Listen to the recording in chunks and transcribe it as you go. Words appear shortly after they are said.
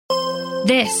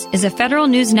This is a Federal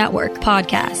News Network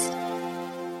podcast.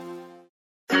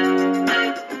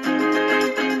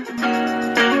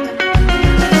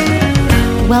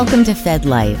 Welcome to Fed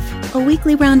Life, a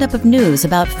weekly roundup of news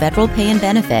about federal pay and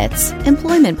benefits,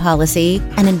 employment policy,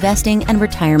 and investing and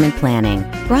retirement planning.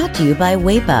 Brought to you by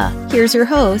WAEPA. Here's your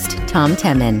host, Tom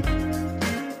Temin.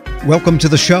 Welcome to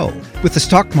the show. With the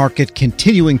stock market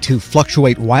continuing to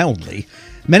fluctuate wildly,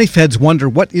 many feds wonder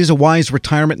what is a wise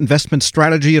retirement investment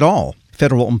strategy at all.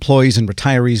 Federal employees and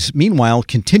retirees, meanwhile,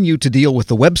 continue to deal with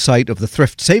the website of the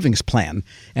Thrift Savings Plan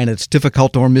and its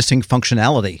difficult or missing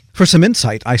functionality. For some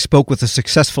insight, I spoke with a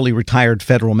successfully retired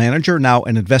federal manager, now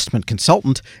an investment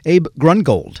consultant, Abe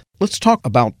Grungold. Let's talk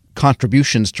about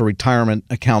contributions to retirement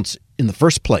accounts in the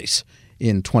first place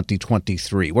in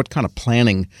 2023. What kind of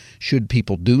planning should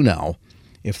people do now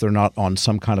if they're not on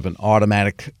some kind of an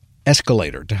automatic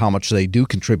escalator to how much they do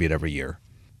contribute every year?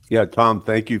 Yeah, Tom,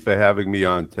 thank you for having me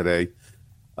on today.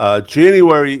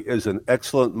 January is an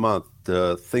excellent month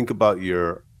to think about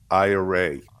your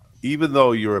IRA. Even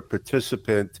though you're a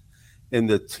participant in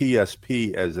the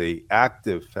TSP as an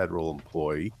active federal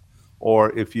employee,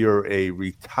 or if you're a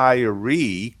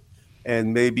retiree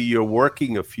and maybe you're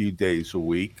working a few days a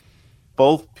week,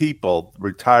 both people,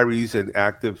 retirees and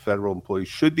active federal employees,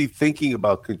 should be thinking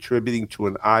about contributing to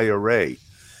an IRA.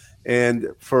 And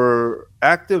for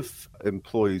active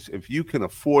employees, if you can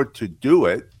afford to do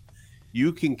it,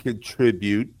 you can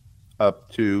contribute up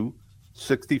to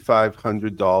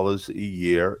 $6,500 a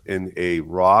year in a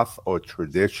Roth or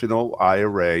traditional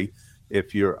IRA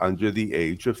if you're under the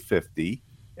age of 50.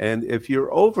 And if you're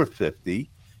over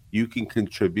 50, you can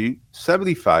contribute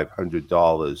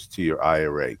 $7,500 to your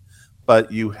IRA.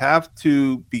 But you have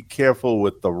to be careful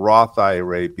with the Roth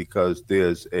IRA because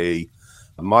there's a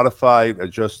modified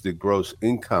adjusted gross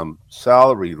income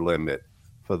salary limit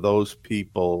for those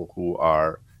people who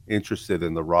are interested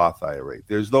in the Roth IRA.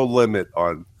 There's no limit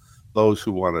on those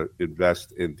who want to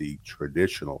invest in the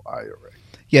traditional IRA.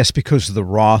 Yes, because the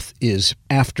Roth is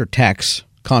after-tax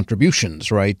contributions,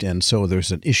 right? And so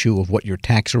there's an issue of what your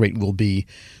tax rate will be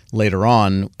later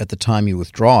on at the time you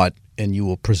withdraw it, and you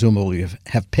will presumably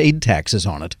have paid taxes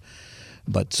on it.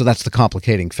 But so that's the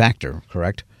complicating factor,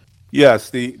 correct? Yes,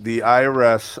 the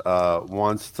IRS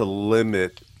wants to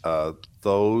limit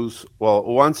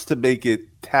wants to make it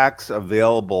tax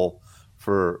available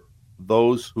for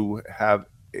those who have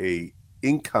a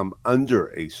income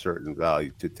under a certain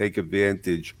value to take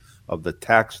advantage of the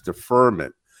tax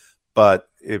deferment. But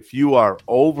if you are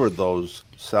over those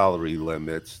salary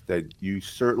limits, then you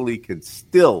certainly can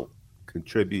still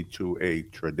contribute to a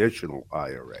traditional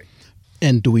IRA.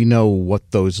 And do we know what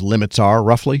those limits are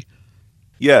roughly?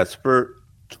 Yes, for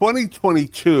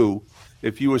 2022,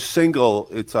 if you were single,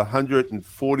 it's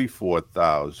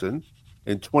 $144,000.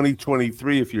 In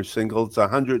 2023, if you're single, it's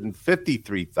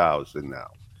 $153,000 now.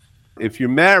 If you're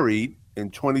married, in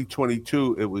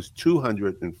 2022, it was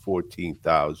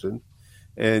 $214,000.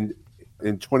 And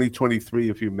in 2023,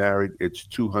 if you're married, it's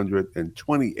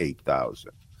 $228,000.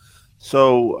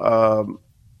 So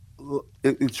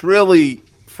it's really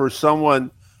for someone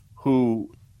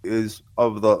who is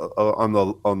on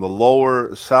the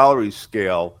lower salary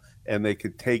scale, and they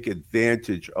could take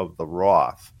advantage of the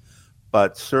Roth.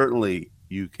 But certainly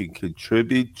you can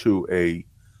contribute to a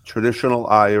traditional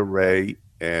IRA,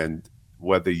 and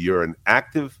whether you're an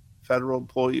active federal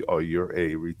employee or you're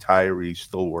a retiree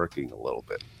still working a little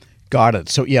bit. Got it.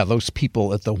 So yeah, those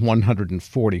people at the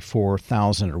 $144,000 or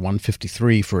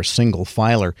 $153,000 for a single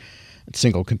filer,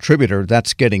 single contributor,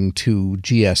 that's getting to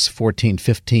GS 14,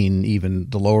 15, even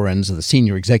the lower ends of the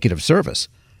senior executive service.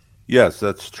 Yes,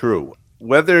 that's true.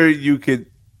 Whether you could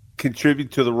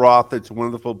contribute to the Roth, it's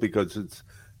wonderful because it's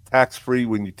tax-free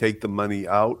when you take the money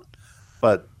out.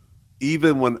 But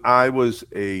even when I was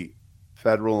a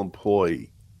federal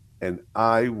employee and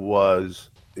I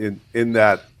was in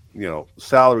that,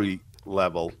 salary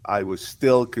level, I was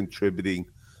still contributing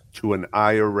to an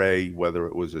IRA, whether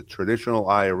it was a traditional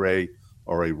IRA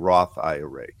or a Roth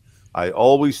IRA. I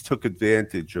always took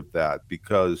advantage of that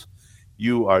because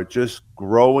you are just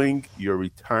growing your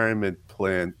retirement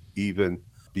plan even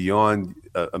beyond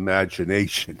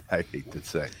imagination, I hate to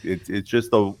say. It's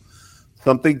just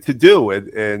something to do,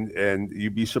 and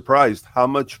you'd be surprised how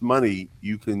much money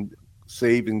you can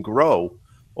save and grow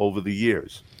over the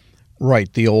years.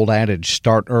 Right, the old adage,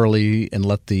 start early and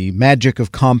let the magic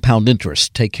of compound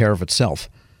interest take care of itself.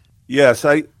 Yes,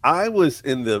 I was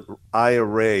in the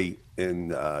IRA in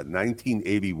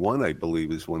 1981, I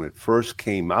believe, is when it first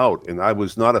came out, and I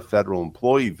was not a federal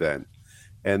employee then.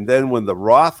 And then when the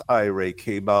Roth IRA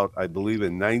came out, I believe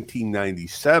in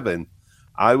 1997,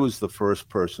 I was the first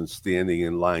person standing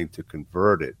in line to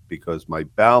convert it because my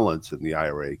balance in the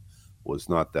IRA was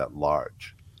not that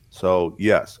large. So,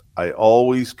 yes, I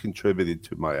always contributed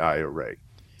to my IRA.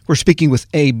 We're speaking with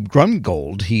Abe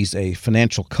Grungold. He's a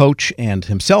financial coach and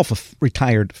himself a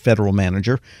retired federal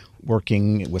manager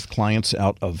working with clients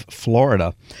out of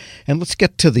Florida. And let's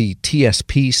get to the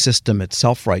TSP system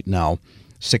itself right now.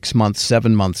 6 months,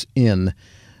 7 months in.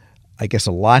 I guess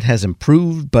a lot has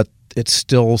improved, but it's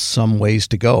still some ways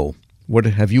to go. What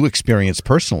have you experienced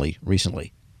personally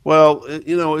recently? Well,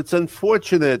 it's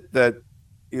unfortunate that,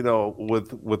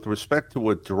 with respect to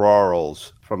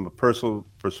withdrawals, from a personal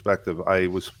perspective, I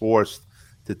was forced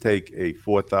to take a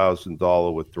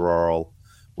 $4,000 withdrawal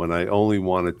when I only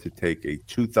wanted to take a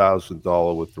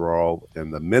 $2,000 withdrawal,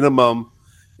 and the minimum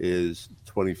is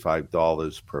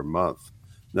 $25 per month.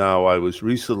 Now, I was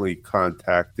recently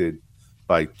contacted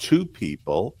by two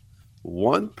people.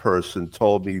 One person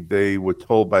told me they were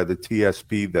told by the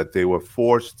TSP that they were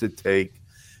forced to take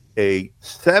a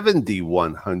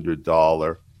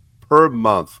 $7,100 per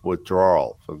month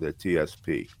withdrawal from their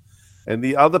TSP. And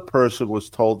the other person was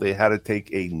told they had to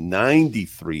take a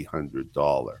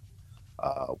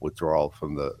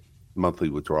 $9,300 monthly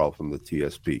withdrawal from the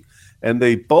TSP. And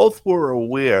they both were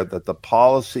aware that the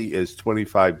policy is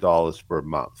 $25 per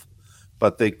month,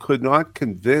 but they could not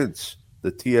convince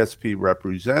the TSP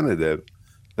representative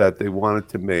that they wanted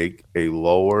to make a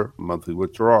lower monthly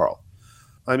withdrawal.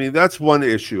 I mean, that's one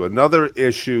issue. Another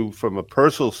issue from a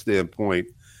personal standpoint,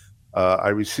 I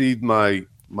received my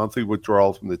monthly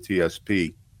withdrawal from the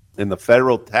TSP, and the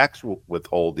federal tax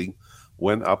withholding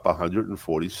went up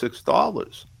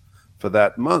 $146 for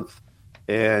that month.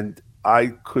 And I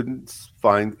couldn't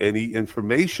find any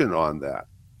information on that.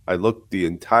 I looked the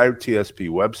entire TSP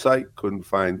website, couldn't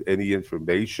find any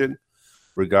information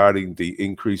regarding the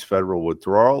increased federal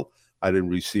withdrawal. I didn't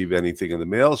receive anything in the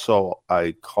mail, so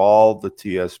I called the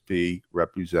TSP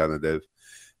representative.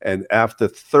 And after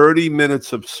 30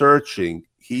 minutes of searching,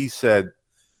 he said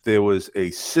there was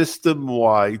a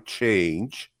system-wide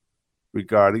change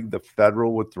regarding the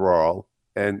federal withdrawal,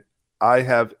 and I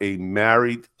have a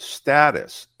married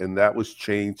status, and that was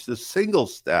changed to single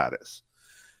status.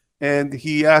 And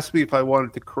he asked me if I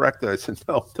wanted to correct it. I said,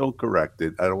 no, don't correct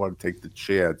it. I don't want to take the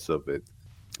chance of it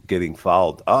getting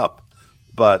fouled up.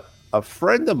 But a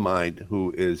friend of mine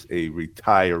who is a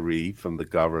retiree from the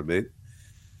government,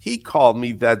 he called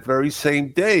me that very same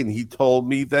day, and he told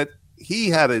me that he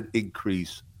had an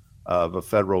increase of a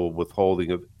federal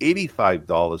withholding of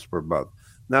 $85 per month.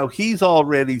 Now, he's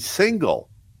already single,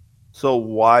 so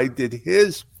why did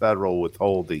his federal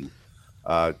withholding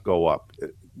go up?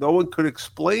 No one could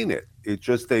explain it. It's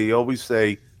just they always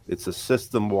say it's a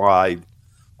system-wide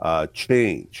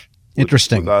change.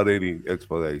 Interesting. Without any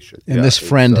explanation. And this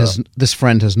friend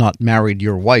has not married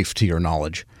your wife, to your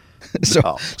knowledge.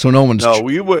 So no one's. No,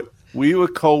 we were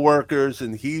co-workers,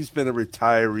 and he's been a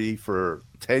retiree for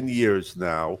 10 years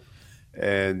now.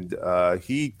 And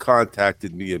he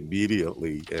contacted me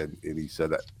immediately, and he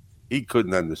said that he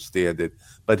couldn't understand it,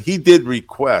 but he did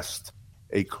request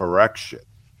a correction.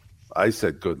 I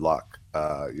said, good luck.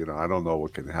 I don't know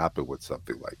what can happen with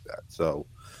something like that. So,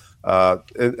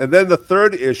 and then the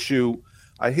third issue,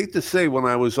 I hate to say, when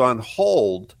I was on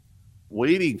hold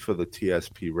waiting for the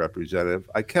TSP representative,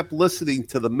 I kept listening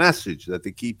to the message that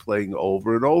they keep playing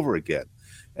over and over again.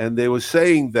 And they were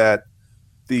saying that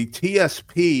the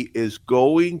TSP is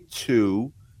going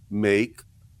to make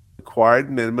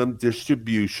required minimum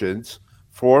distributions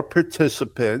for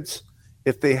participants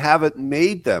if they haven't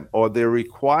made them or they're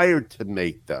required to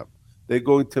make them. They're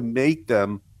going to make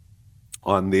them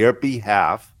on their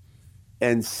behalf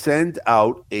and send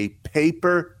out a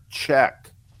paper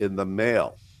check in the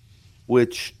mail,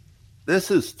 which this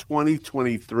is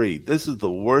 2023. This is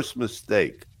the worst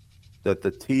mistake that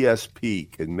the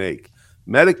TSP can make.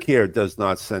 Medicare does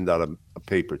not send out a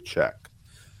paper check.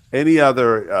 Any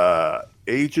other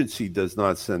agency does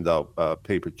not send out a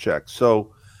paper check.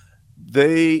 So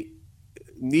they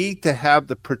need to have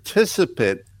the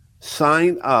participant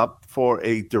sign up for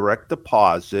a direct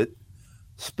deposit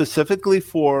specifically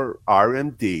for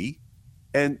RMD.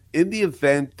 And in the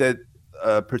event that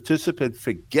a participant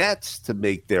forgets to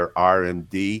make their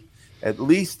RMD, at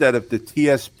least that if the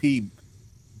TSP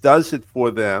does it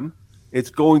for them, it's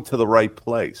going to the right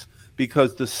place.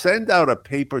 Because to send out a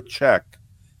paper check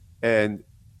and,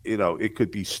 it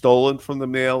could be stolen from the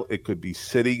mail, it could be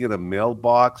sitting in a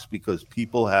mailbox because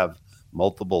people have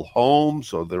multiple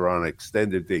homes or they're on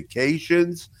extended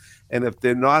vacations. And if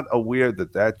they're not aware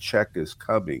that that check is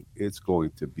coming, it's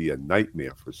going to be a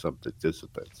nightmare for some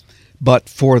participants. But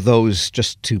for those,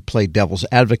 just to play devil's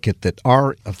advocate, that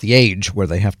are of the age where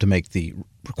they have to make the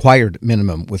required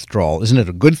minimum withdrawal, isn't it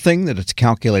a good thing that it's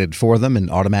calculated for them and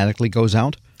automatically goes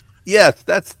out? Yes,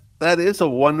 that is a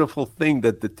wonderful thing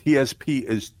that the TSP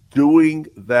is doing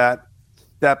that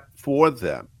step for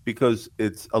them, because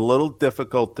it's a little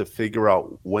difficult to figure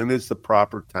out when is the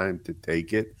proper time to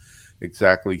take it,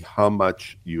 exactly how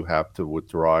much you have to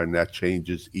withdraw, and that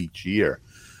changes each year.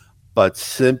 But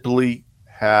simply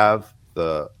have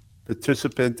the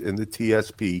participant in the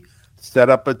TSP set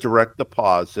up a direct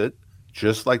deposit,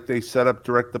 just like they set up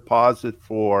direct deposit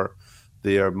for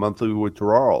their monthly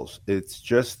withdrawals. It's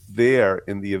just there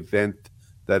in the event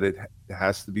that it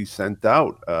has to be sent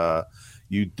out.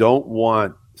 You don't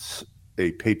want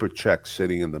a paper check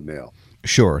sitting in the mail.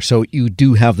 Sure. So you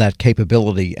do have that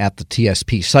capability at the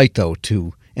TSP site, though,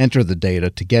 to enter the data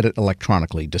to get it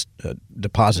electronically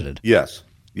deposited. Yes.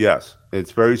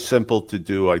 It's very simple to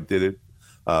do. I did it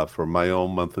for my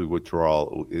own monthly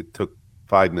withdrawal. It took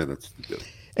 5 minutes to do.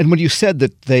 And when you said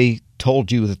that they told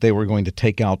you that they were going to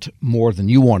take out more than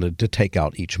you wanted to take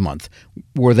out each month,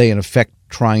 were they in effect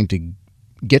trying to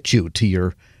get you to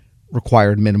your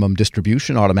required minimum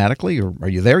distribution automatically, or are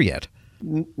you there yet?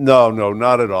 No,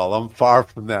 not at all. I'm far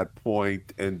from that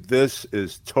point, and this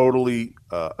is totally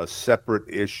a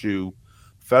separate issue.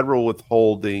 Federal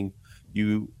withholding,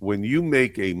 when you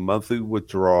make a monthly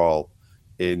withdrawal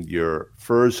in your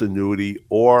FERS annuity,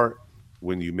 or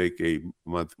when you make a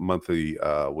monthly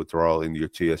withdrawal in your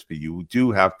TSP, you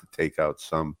do have to take out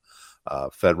some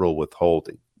federal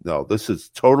withholding. No, this is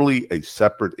totally a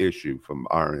separate issue from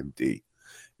RMD.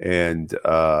 And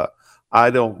I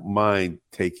don't mind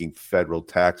taking federal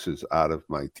taxes out of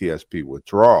my TSP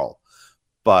withdrawal,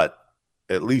 but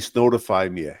at least notify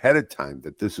me ahead of time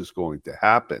that this is going to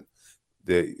happen.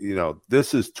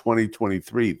 This is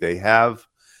 2023. They have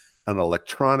an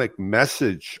electronic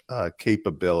message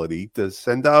capability to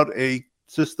send out a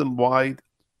system-wide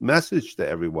message to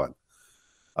everyone.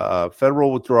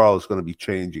 Federal withdrawal is going to be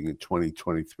changing in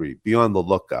 2023. Be on the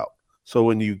lookout. So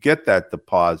when you get that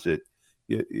deposit,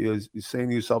 you're saying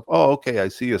to yourself, oh, okay, I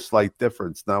see a slight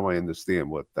difference. Now I understand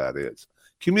what that is.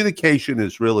 Communication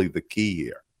is really the key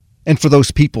here. And for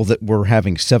those people that were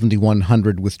having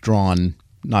 $7,100 withdrawn,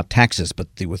 not taxes,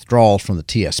 but the withdrawal from the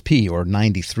TSP, or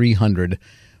 $9,300,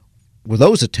 were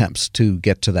those attempts to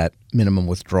get to that minimum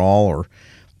withdrawal, or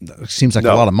it seems like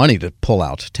a lot of money to pull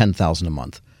out, $10,000 a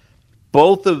month?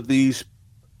 Both of these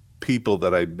people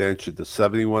that I mentioned, the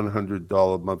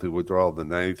 $7,100 monthly withdrawal, the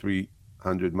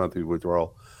 $9,300 monthly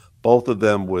withdrawal, both of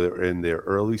them were in their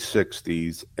early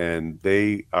 60s, and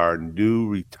they are new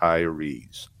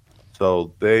retirees.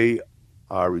 So they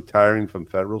are retiring from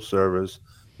federal service.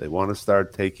 They want to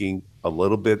start taking a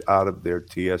little bit out of their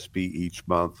TSP each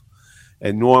month.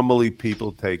 And normally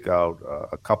people take out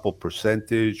a couple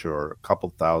percentage or a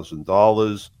couple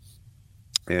 $1,000.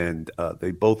 And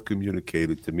they both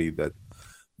communicated to me that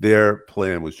their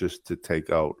plan was just to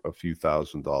take out a few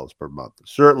 $1,000s per month.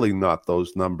 Certainly not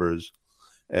those numbers.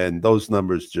 And those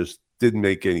numbers just didn't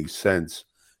make any sense.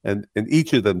 And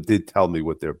each of them did tell me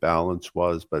what their balance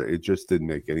was, but it just didn't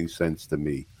make any sense to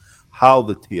me how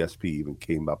the TSP even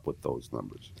came up with those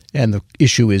numbers. And the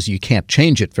issue is you can't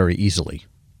change it very easily.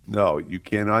 No, you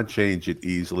cannot change it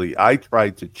easily. I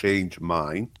tried to change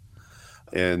mine,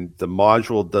 and the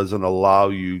module doesn't allow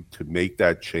you to make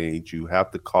that change. You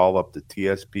have to call up the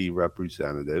TSP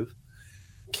representative,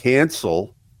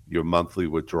 cancel your monthly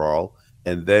withdrawal,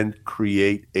 and then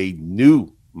create a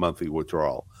new monthly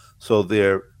withdrawal. So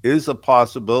there is a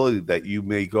possibility that you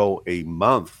may go a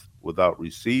month without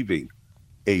receiving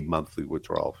a monthly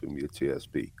withdrawal from your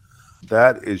TSP.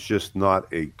 That is just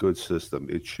not a good system.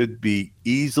 It should be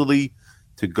easily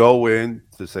to go in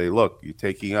to say, look, you're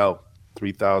taking out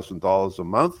 $3,000 a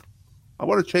month. I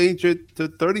want to change it to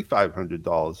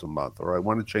 $3,500 a month, or I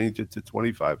want to change it to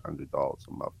 $2,500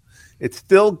 a month. It's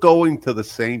still going to the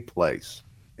same place,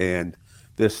 and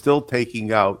they're still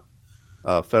taking out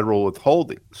federal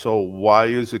withholding. So why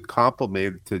is it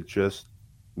complicated to just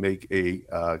make a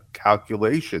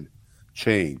calculation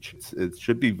change? It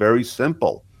should be very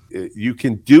simple. You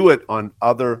can do it on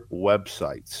other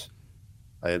websites.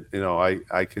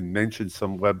 I can mention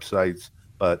some websites,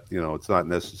 but it's not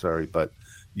necessary. But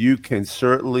you can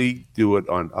certainly do it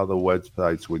on other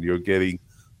websites when you're getting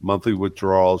monthly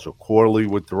withdrawals or quarterly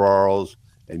withdrawals,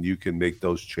 and you can make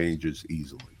those changes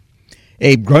easily.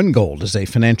 Abe Grungold is a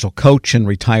financial coach and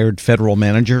retired federal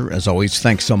manager. As always,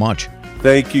 thanks so much.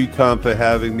 Thank you, Tom, for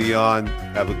having me on.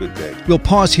 Have a good day. We'll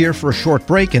pause here for a short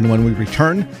break, and when we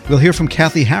return, we'll hear from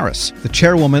Cathy Harris, the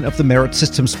chairwoman of the Merit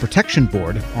Systems Protection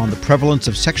Board, on the prevalence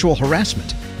of sexual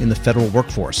harassment in the federal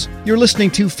workforce. You're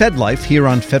listening to Fed Life here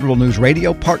on Federal News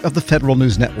Radio, part of the Federal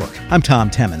News Network. I'm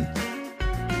Tom Temin.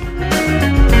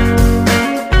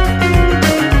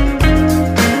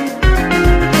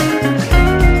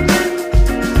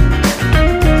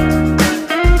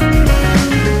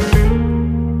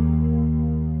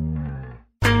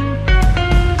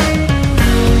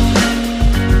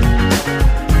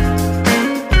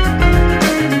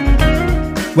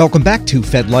 Welcome back to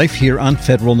Fed Life here on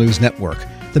Federal News Network.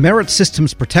 The Merit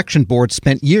Systems Protection Board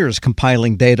spent years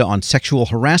compiling data on sexual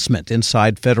harassment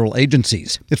inside federal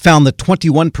agencies. It found that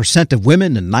 21% of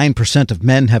women and 9% of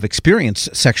men have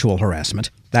experienced sexual harassment.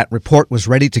 That report was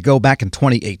ready to go back in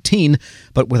 2018,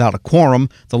 but without a quorum,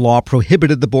 the law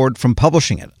prohibited the board from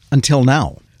publishing it until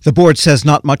now. The board says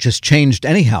not much has changed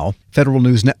anyhow. Federal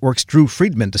News Network's Drew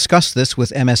Friedman discussed this with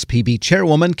MSPB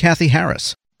Chairwoman Cathy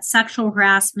Harris. Sexual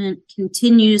harassment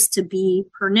continues to be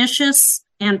pernicious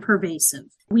and pervasive.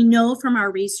 We know from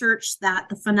our research that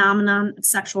the phenomenon of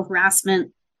sexual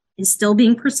harassment is still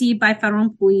being perceived by federal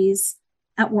employees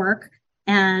at work,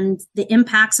 and the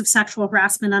impacts of sexual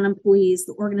harassment on employees,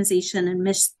 the organization, and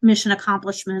mission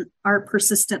accomplishment are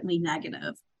persistently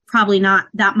negative. Probably not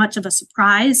that much of a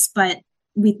surprise, but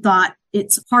we thought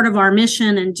it's part of our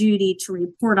mission and duty to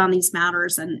report on these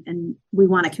matters, and we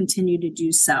want to continue to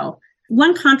do so.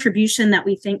 One contribution that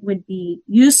we think would be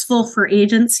useful for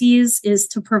agencies is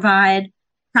to provide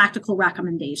practical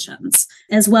recommendations,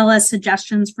 as well as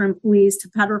suggestions for employees to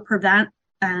better prevent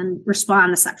and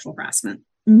respond to sexual harassment.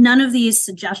 None of these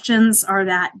suggestions are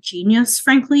that genius,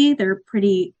 frankly. They're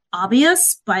pretty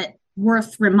obvious, but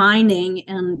worth reminding,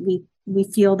 and we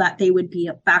feel that they would be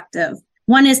effective.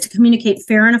 One is to communicate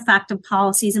fair and effective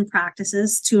policies and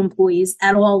practices to employees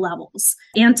at all levels.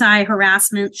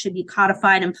 Anti-harassment should be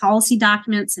codified in policy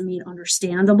documents and made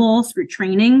understandable through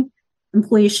training.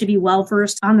 Employees should be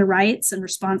well-versed on the rights and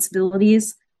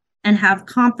responsibilities and have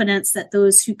confidence that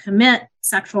those who commit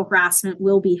sexual harassment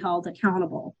will be held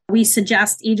accountable. We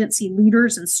suggest agency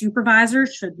leaders and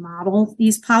supervisors should model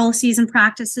these policies and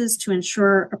practices to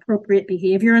ensure appropriate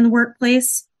behavior in the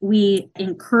workplace. We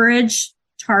encourage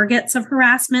targets of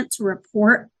harassment to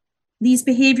report these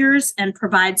behaviors and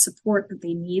provide support that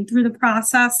they need through the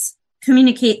process.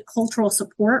 Communicate cultural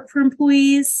support for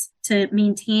employees to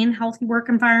maintain healthy work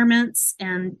environments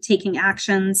and taking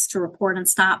actions to report and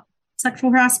stop sexual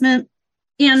harassment.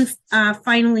 And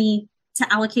finally,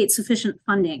 to allocate sufficient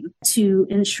funding to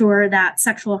ensure that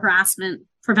sexual harassment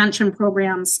prevention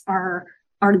programs are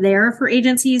there for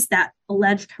agencies, that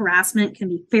alleged harassment can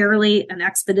be fairly and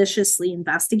expeditiously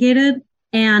investigated,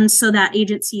 and so that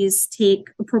agencies take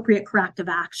appropriate corrective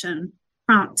action,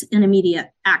 prompt and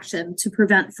immediate action to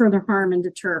prevent further harm and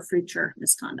deter future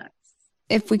misconduct.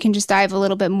 If we can just dive a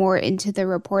little bit more into the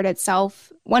report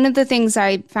itself, one of the things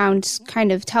I found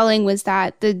kind of telling was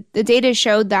that the data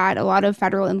showed that a lot of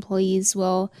federal employees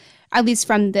will, at least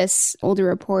from this older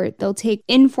report, they'll take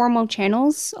informal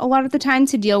channels a lot of the time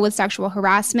to deal with sexual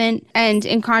harassment. And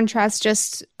in contrast,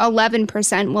 just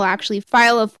 11% will actually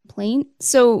file a complaint.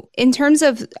 So in terms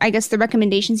of, I guess, the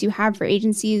recommendations you have for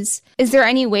agencies, is there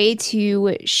any way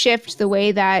to shift the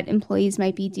way that employees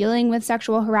might be dealing with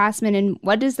sexual harassment? And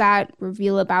what does that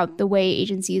reveal about the way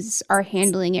agencies are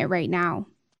handling it right now?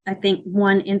 I think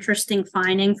one interesting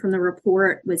finding from the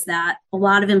report was that a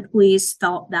lot of employees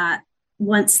felt that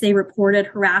once they reported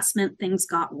harassment, things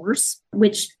got worse,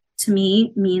 which to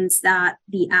me means that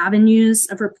the avenues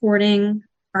of reporting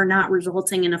are not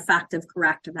resulting in effective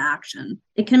corrective action.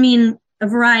 It can mean a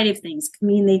variety of things. It can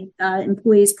mean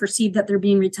employees perceive that they're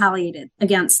being retaliated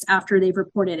against after they've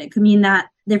reported it. It could mean that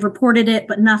they've reported it,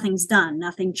 but nothing's done,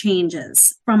 nothing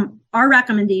changes. From our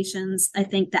recommendations, I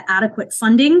think the adequate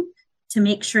funding to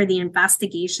make sure the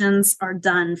investigations are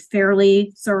done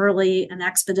fairly, thoroughly, and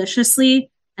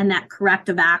expeditiously, and that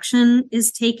corrective action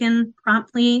is taken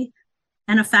promptly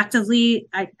and effectively,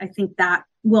 I think that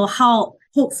will help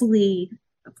hopefully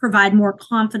provide more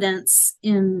confidence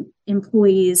in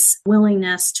employees'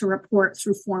 willingness to report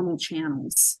through formal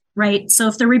channels, right? So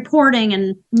if they're reporting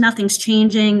and nothing's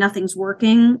changing, nothing's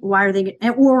working, why are they,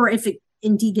 or if it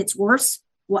indeed gets worse,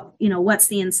 what's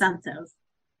the incentive?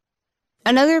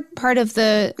 Another part of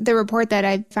the report that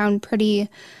I found pretty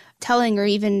telling or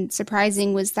even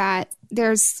surprising was that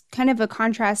there's kind of a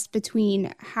contrast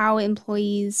between how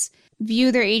employees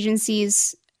view their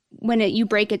agencies when you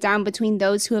break it down between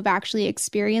those who have actually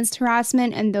experienced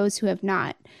harassment and those who have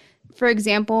not. For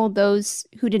example, those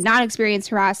who did not experience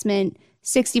harassment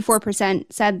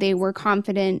 64% said they were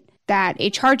confident that a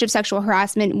charge of sexual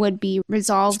harassment would be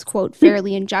resolved, quote,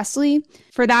 fairly and justly.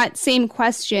 For that same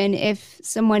question, if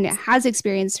someone has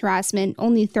experienced harassment,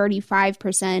 only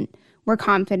 35% were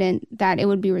confident that it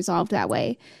would be resolved that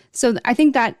way. So I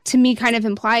think that, to me, kind of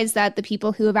implies that the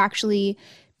people who have actually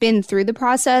been through the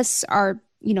process are,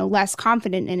 less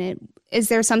confident in it. Is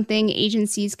there something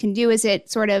agencies can do? Is it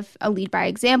sort of a lead by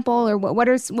example, or what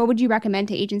would you recommend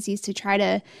to agencies to try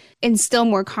to instill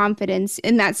more confidence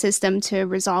in that system to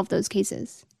resolve those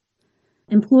cases?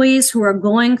 Employees who are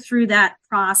going through that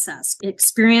process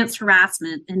experience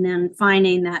harassment and then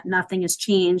finding that nothing has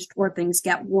changed or things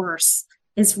get worse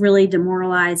is really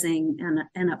demoralizing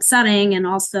and upsetting, and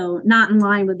also not in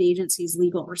line with the agency's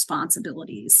legal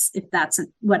responsibilities, if that's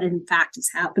what in fact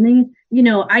is happening.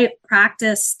 I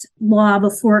practiced law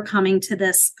before coming to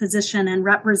this position and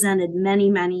represented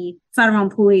many federal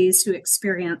employees who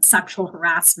experienced sexual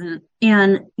harassment.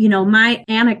 And, my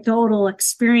anecdotal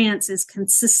experience is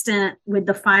consistent with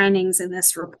the findings in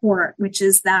this report, which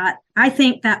is that I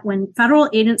think that when federal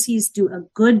agencies do a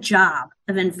good job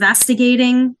of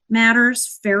investigating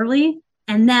matters fairly,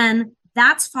 and then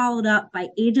that's followed up by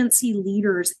agency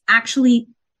leaders actually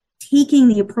taking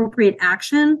the appropriate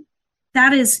action,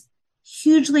 that is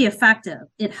hugely effective.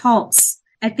 It helps.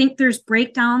 I think there's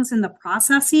breakdowns in the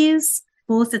processes,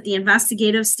 both at the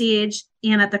investigative stage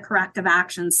and at the corrective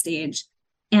action stage.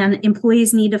 And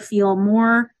employees need to feel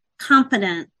more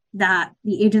confident that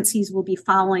the agencies will be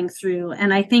following through.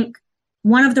 And I think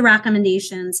one of the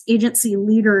recommendations, agency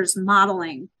leaders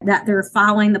modeling that they're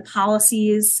following the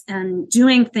policies and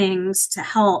doing things to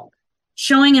help,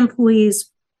 showing employees,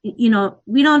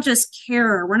 we don't just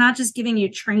care. We're not just giving you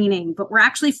training, but we're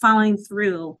actually following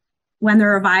through when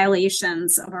there are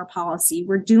violations of our policy.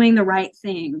 We're doing the right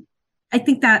thing. I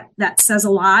think that says a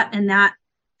lot, and that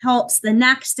helps the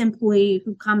next employee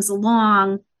who comes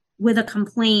along with a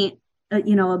complaint,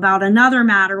 about another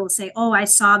matter will say, oh, I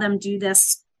saw them do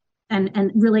this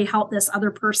and really help this other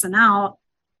person out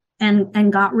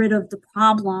and got rid of the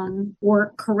problem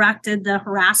or corrected the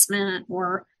harassment,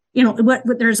 or,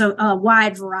 there's a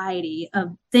wide variety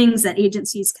of things that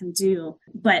agencies can do,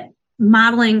 but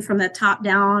modeling from the top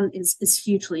down is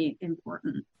hugely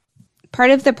important.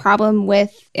 Part of the problem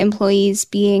with employees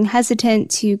being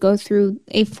hesitant to go through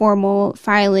a formal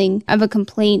filing of a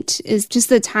complaint is just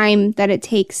the time that it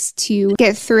takes to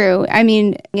get through. I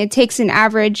mean, it takes an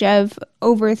average of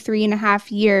over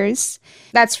 3.5 years.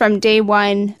 That's from day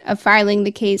one of filing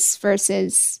the case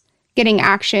versus getting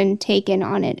action taken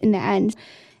on it in the end.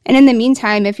 And in the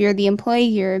meantime, if you're the employee,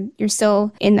 you're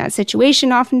still in that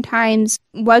situation oftentimes.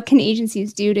 What can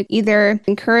agencies do to either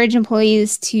encourage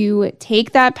employees to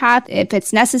take that path if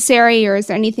it's necessary, or is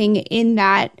there anything in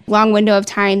that long window of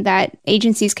time that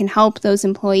agencies can help those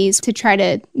employees to try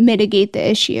to mitigate the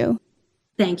issue?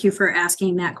 Thank you for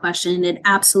asking that question. It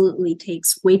absolutely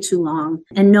takes way too long,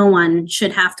 and no one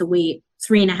should have to wait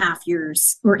 3.5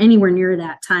 years or anywhere near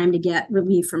that time to get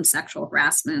relief from sexual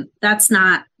harassment. That's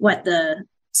not what the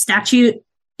statute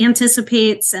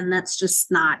anticipates, and that's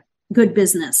just not good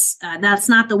business. That's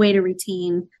not the way to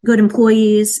retain good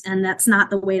employees, and that's not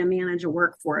the way to manage a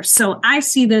workforce. So I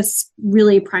see this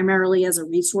really primarily as a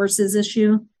resources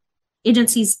issue.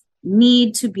 Agencies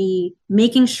need to be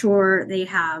making sure they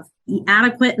have the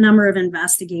adequate number of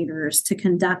investigators to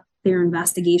conduct their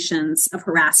investigations of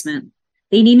harassment.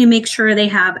 They need to make sure they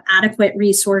have adequate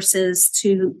resources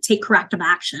to take corrective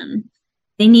action.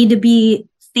 They need to be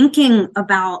thinking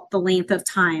about the length of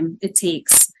time it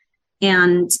takes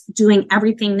and doing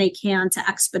everything they can to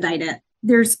expedite it.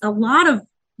 There's a lot of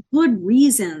good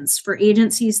reasons for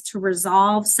agencies to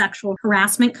resolve sexual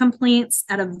harassment complaints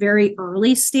at a very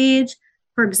early stage.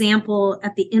 For example,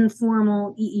 at the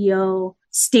informal EEO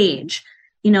stage.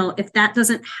 If that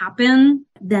doesn't happen,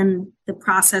 then the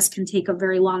process can take a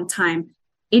very long time.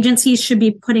 Agencies should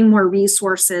be putting more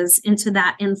resources into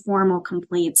that informal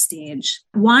complaint stage.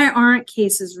 Why aren't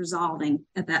cases resolving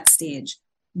at that stage?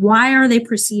 Why are they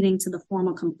proceeding to the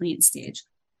formal complaint stage?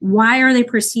 Why are they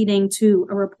proceeding to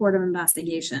a report of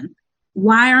investigation?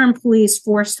 Why are employees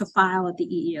forced to file at the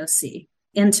EEOC?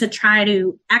 And to try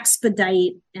to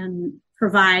expedite and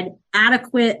provide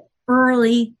adequate,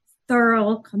 early,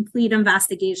 thorough, complete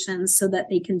investigations so that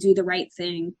they can do the right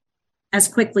thing as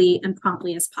quickly and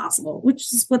promptly as possible,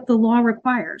 which is what the law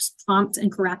requires, prompt and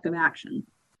corrective action.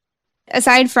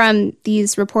 Aside from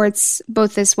these reports,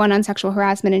 both this one on sexual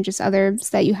harassment and just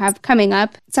others that you have coming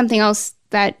up, something else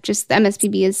that just the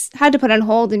MSPB has had to put on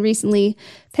hold and recently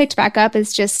picked back up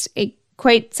is just a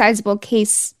quite sizable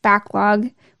case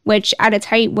backlog, which at its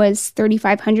height was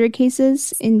 3,500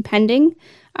 cases in pending.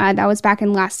 That was back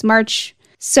in last March.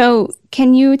 So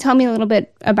can you tell me a little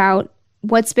bit about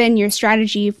what's been your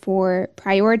strategy for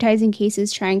prioritizing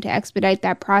cases, trying to expedite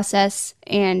that process,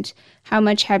 and how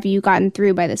much have you gotten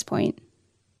through by this point?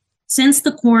 Since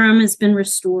the quorum has been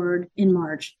restored in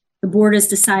March, the board has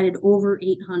decided over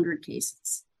 800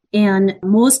 cases. And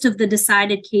most of the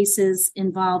decided cases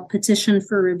involve petition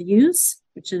for reviews,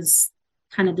 which is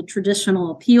kind of the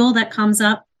traditional appeal that comes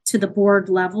up to the board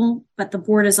level. But the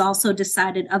board has also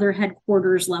decided other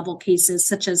headquarters level cases,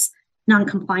 such as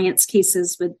non-compliance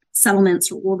cases with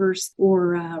settlements or orders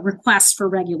or requests for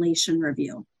regulation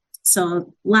review.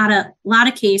 So a lot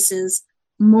of cases,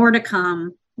 more to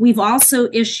come. We've also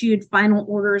issued final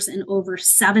orders in over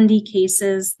 70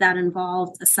 cases that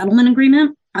involved a settlement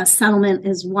agreement. A settlement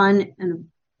is one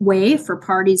way for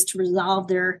parties to resolve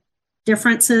their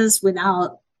differences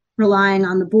without relying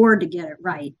on the board to get it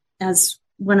right. As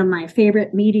one of my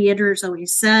favorite mediators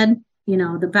always said,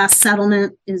 the best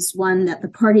settlement is one that the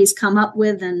parties come up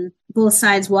with and both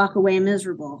sides walk away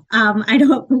miserable. I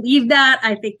don't believe that.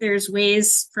 I think there's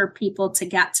ways for people to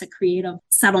get to creative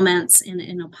settlements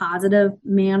in a positive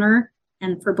manner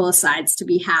and for both sides to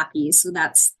be happy. So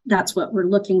that's what we're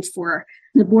looking for.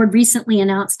 The board recently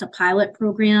announced a pilot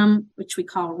program, which we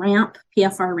call RAMP,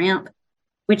 PFR RAMP,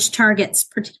 which targets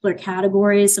particular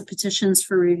categories of petitions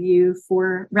for review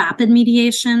for rapid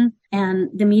mediation. And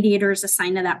the mediators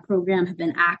assigned to that program have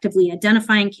been actively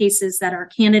identifying cases that are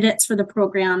candidates for the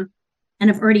program and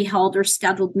have already held or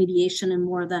scheduled mediation in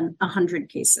more than 100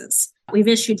 cases. We've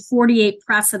issued 48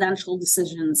 precedential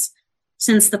decisions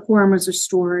since the quorum was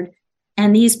restored.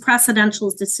 And these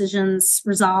precedential decisions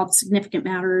resolve significant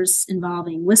matters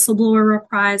involving whistleblower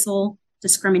reprisal,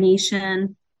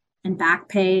 discrimination, and back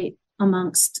pay,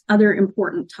 amongst other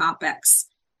important topics.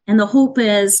 And the hope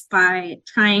is by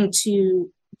trying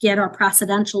to get our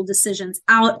precedential decisions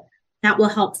out, that will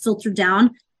help filter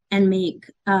down and make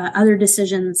other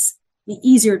decisions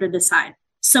easier to decide.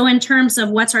 So in terms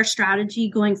of what's our strategy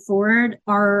going forward,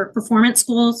 our performance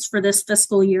goals for this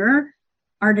fiscal year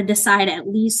are to decide at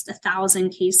least 1,000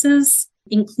 cases,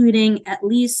 including at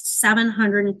least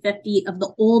 750 of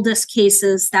the oldest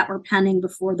cases that were pending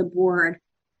before the board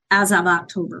as of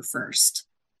October 1st.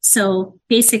 So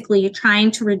basically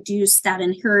trying to reduce that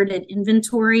inherited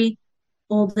inventory,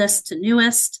 oldest to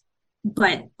newest,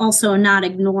 but also not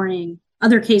ignoring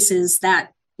other cases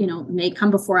that, may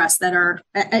come before us that are,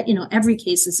 every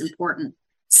case is important.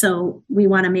 So we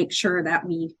want to make sure that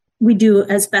we do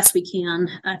as best we can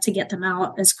to get them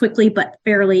out as quickly, but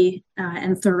fairly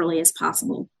and thoroughly as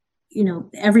possible.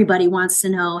 Everybody wants to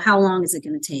know how long is it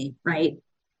going to take, right?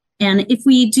 And if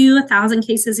we do 1,000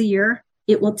 cases a year,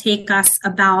 it will take us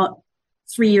about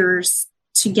 3 years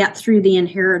to get through the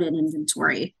inherited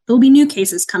inventory. There'll be new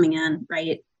cases coming in,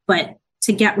 right? But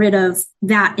to get rid of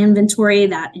that inventory,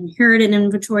 that inherited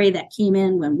inventory that came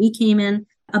in when we came in,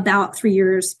 about 3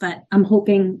 years. But I'm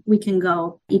hoping we can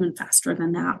go even faster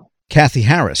than that. Cathy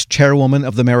Harris, Chairwoman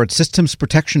of the Merit Systems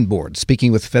Protection Board,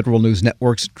 speaking with Federal News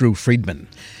Network's Drew Friedman.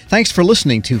 Thanks for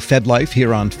listening to Fed Life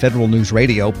here on Federal News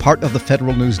Radio, part of the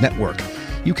Federal News Network.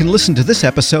 You can listen to this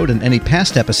episode and any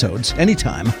past episodes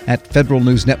anytime at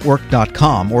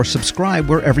federalnewsnetwork.com or subscribe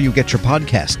wherever you get your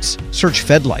podcasts. Search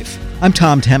Fed Life. I'm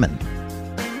Tom Temin.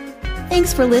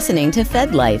 Thanks for listening to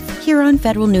Fed Life here on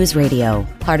Federal News Radio,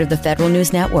 part of the Federal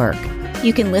News Network.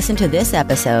 You can listen to this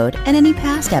episode and any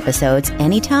past episodes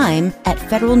anytime at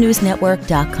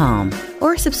federalnewsnetwork.com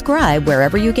or subscribe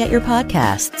wherever you get your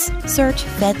podcasts. Search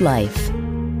Fed Life.